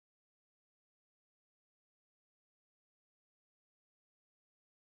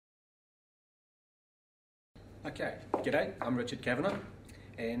Okay, g'day, I'm Richard Kavanagh,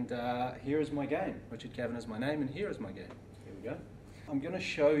 and here is my game. Richard Kavanagh is my name, and here is my game. Here we go. I'm going to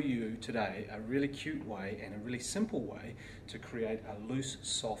show you today a really cute way and a really simple way to create a loose,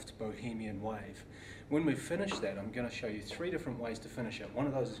 soft bohemian wave. When we finish that, I'm going to show you 3 different ways to finish it. One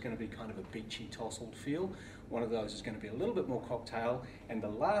of those is going to be kind of a beachy, tousled feel. One of those is going to be a little bit more cocktail, and the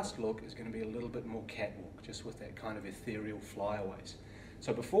last look is going to be a little bit more catwalk, just with that kind of ethereal flyaways.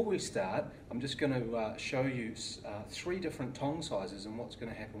 So before we start, I'm just going to show you 3 different tong sizes and what's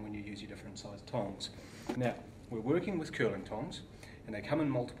going to happen when you use your different size tongs. Now, we're working with curling tongs, and they come in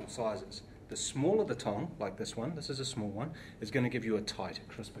multiple sizes. The smaller the tong, like this one, this is a small one, is going to give you a tight,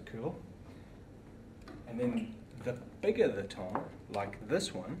 crisper curl. And then the bigger the tong, like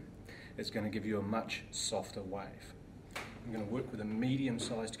this one, is going to give you a much softer wave. I'm going to work with a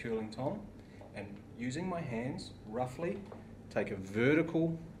medium-sized curling tong, and using my hands, roughly, take a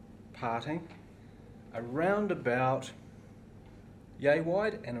vertical parting around about yay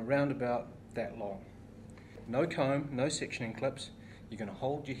wide and around about that long. No comb, no sectioning clips. You're going to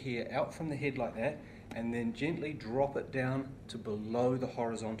hold your hair out from the head like that and then gently drop it down to below the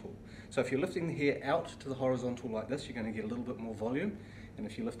horizontal. So if you're lifting the hair out to the horizontal like this, you're going to get a little bit more volume, and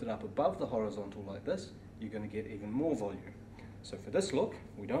if you lift it up above the horizontal like this, you're going to get even more volume. So for this look,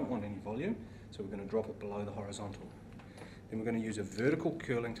 we don't want any volume, so we're going to drop it below the horizontal. Then we're going to use a vertical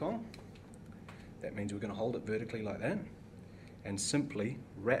curling tong. That means we're going to hold it vertically like that and simply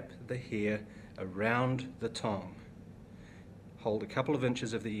wrap the hair around the tong. Hold a couple of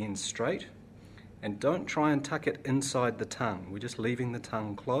inches of the end straight and don't try and tuck it inside the tongue. We're just leaving the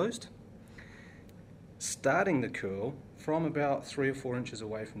tongue closed. Starting the curl from about 3 or 4 inches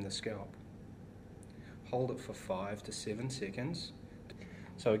away from the scalp. Hold it for 5 to 7 seconds.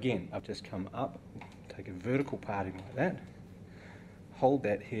 So again, I've just come up, take a vertical parting like that. Hold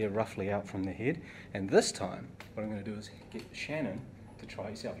that hair roughly out from the head, and this time what I'm going to do is get Shannon to try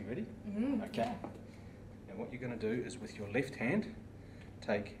yourself. You ready? Mm-hmm. Okay. Now what you're going to do is with your left hand,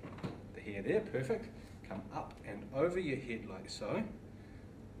 take the hair there, perfect, come up and over your head like so.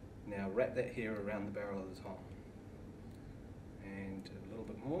 Now wrap that hair around the barrel of the tong. And a little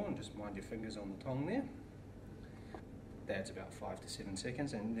bit more, and just mind your fingers on the tong there. That's about 5 to 7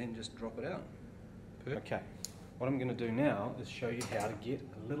 seconds, and then just drop it out. Perfect. Okay. What I'm going to do now is show you how to get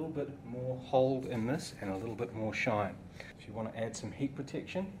a little bit more hold in this and a little bit more shine. If you want to add some heat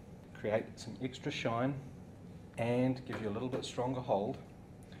protection, create some extra shine, and give you a little bit stronger hold,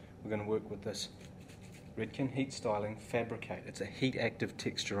 we're going to work with this Redken Heat Styling Fabricate. It's a heat active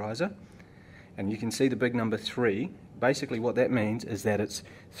texturizer, and you can see the big number 3. Basically what that means is that it's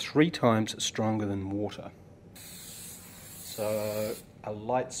 3 times stronger than water. So a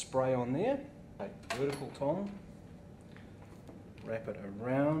light spray on there, take vertical tong, wrap it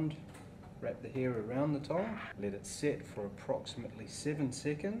around, wrap the hair around the tong, let it set for approximately 7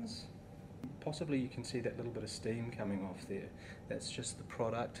 seconds. Possibly you can see that little bit of steam coming off there. That's just the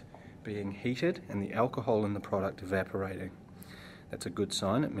product being heated and the alcohol in the product evaporating. That's a good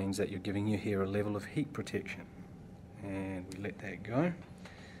sign. It means that you're giving your hair a level of heat protection. And we let that go.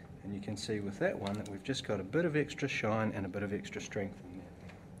 And you can see with that one that we've just got a bit of extra shine and a bit of extra strength in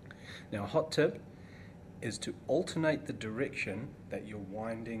there. Now a hot tip is to alternate the direction that you're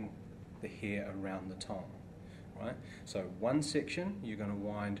winding the hair around the tong, right? So one section you're going to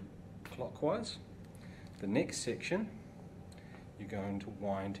wind clockwise, the next section you're going to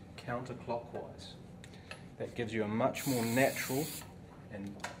wind counterclockwise. That gives you a much more natural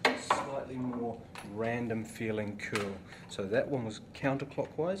and slightly more random feeling curl. So that one was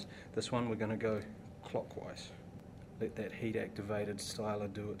counterclockwise, this one we're going to go clockwise. Let that heat activated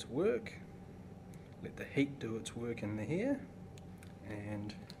styler do its work. Let the heat do its work in the hair,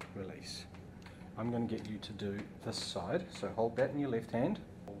 and release. I'm going to get you to do this side, so hold that in your left hand,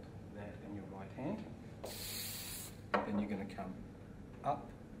 hold that in your right hand, then you're going to come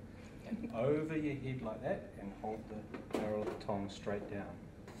up and over your head like that and hold the barrel of the tong straight down.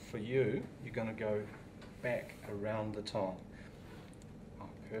 For you, you're going to go back around the tong. Oh,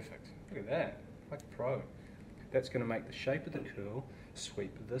 perfect. Look at that, like a pro. That's going to make the shape of the curl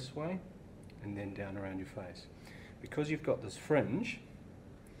sweep this way and then down around your face. Because you've got this fringe,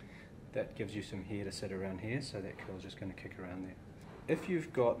 that gives you some hair to sit around here, so that curl's just going to kick around there. If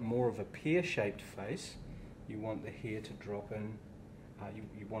you've got more of a pear-shaped face, you want the hair to drop in,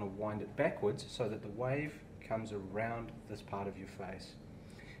 you want to wind it backwards so that the wave comes around this part of your face.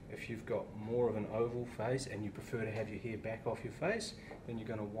 If you've got more of an oval face and you prefer to have your hair back off your face, then you're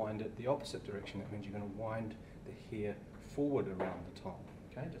going to wind it the opposite direction. That means you're going to wind the hair forward around the top.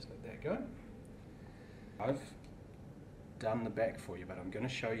 Okay, just let that go. I've done the back for you, but I'm going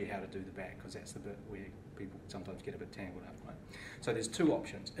to show you how to do the back, because that's the bit where people sometimes get a bit tangled up, right? So there's two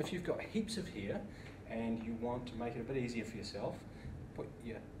options. If you've got heaps of hair and you want to make it a bit easier for yourself, put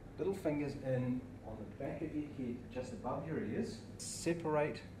your little fingers in on the back of your head, just above your ears.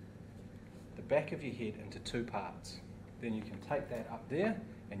 Separate the back of your head into two parts. Then you can take that up there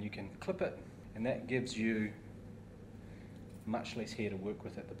and you can clip it, and that gives you much less hair to work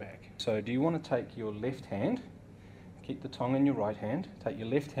with at the back. So do you want to take your left hand, keep the tong in your right hand, take your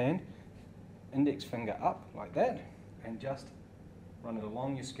left hand, index finger up like that, and just run it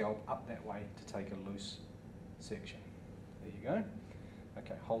along your scalp up that way to take a loose section. There you go.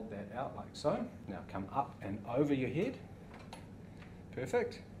 Okay, hold that out like so. Now come up and over your head.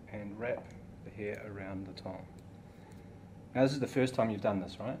 Perfect. And wrap the hair around the tong. Now this is the first time you've done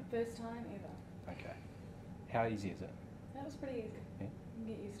this, right? First time ever. Okay. How easy is it? That was pretty easy. Yeah. You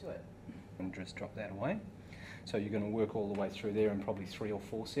can get used to it. And just drop that away. So you're going to work all the way through there in probably 3 or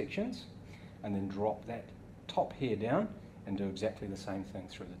 4 sections, and then drop that top hair down and do exactly the same thing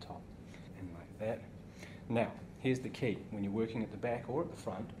through the top. And like that. Now, here's the key. When you're working at the back or at the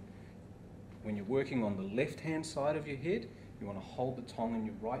front, when you're working on the left-hand side of your head, you want to hold the tong in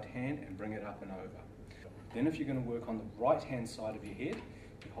your right hand and bring it up and over. Then if you're going to work on the right-hand side of your head,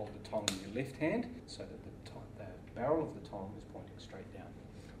 you hold the tong in your left hand so that the barrel of the tong is pointing straight down.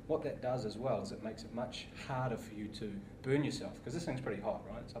 What that does as well is it makes it much harder for you to burn yourself, because this thing's pretty hot,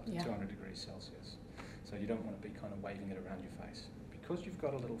 right? It's up to 200 degrees Celsius. So you don't want to be kind of waving it around your face. Because you've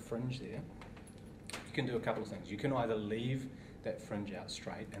got a little fringe there, you can do a couple of things. You can either leave that fringe out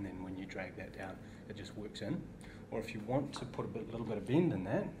straight, and then when you drag that down, it just works in. Or if you want to put a little bit of bend in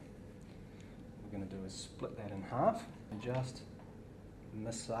that, what we're going to do is split that in half and just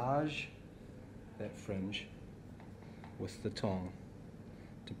massage that fringe with the tong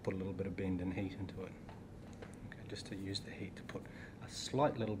to put a little bit of bend and heat into it. Okay, just to use the heat to put a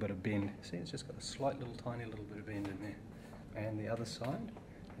slight little bit of bend. See, it's just got a slight little tiny little bit of bend in there. And the other side,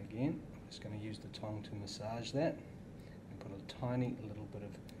 again, I'm just going to use the tong to massage that and put a tiny little bit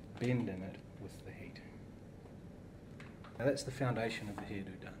of bend in it with the heat. Now that's the foundation of the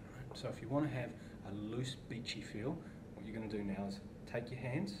hairdo done, right? So if you want to have a loose, beachy feel, what you're going to do now is take your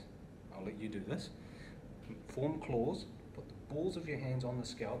hands, I'll let you do this, form claws, put the balls of your hands on the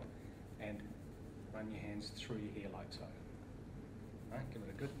scalp and run your hands through your hair like so. Right, give it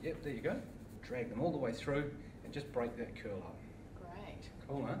a good, yep, there you go. Drag them all the way through and just break that curl up. Great.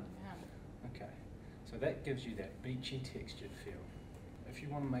 Cool, huh? Yeah. Okay, so that gives you that beachy textured feel. If you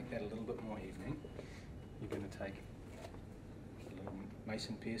want to make that a little bit more evening, you're going to take a little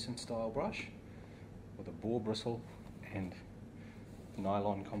Mason Pearson style brush with a boar bristle and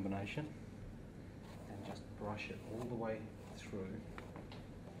nylon combination, and just brush it all the way through,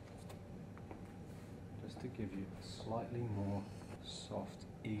 just to give you a slightly more soft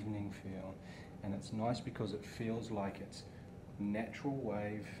evening feel. And it's nice because it feels like it's natural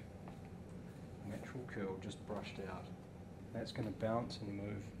wave, natural curl just brushed out. That's going to bounce and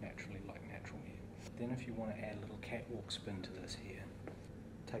move naturally like natural hair. Then if you want to add a little catwalk spin to this hair,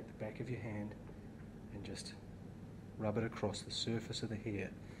 take the back of your hand and just rub it across the surface of the hair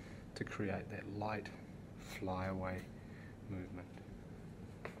to create that light flyaway movement.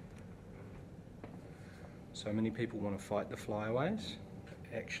 So many people want to fight the flyaways.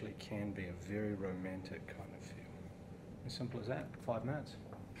 It actually can be a very romantic kind of feel. As simple as that, 5 minutes.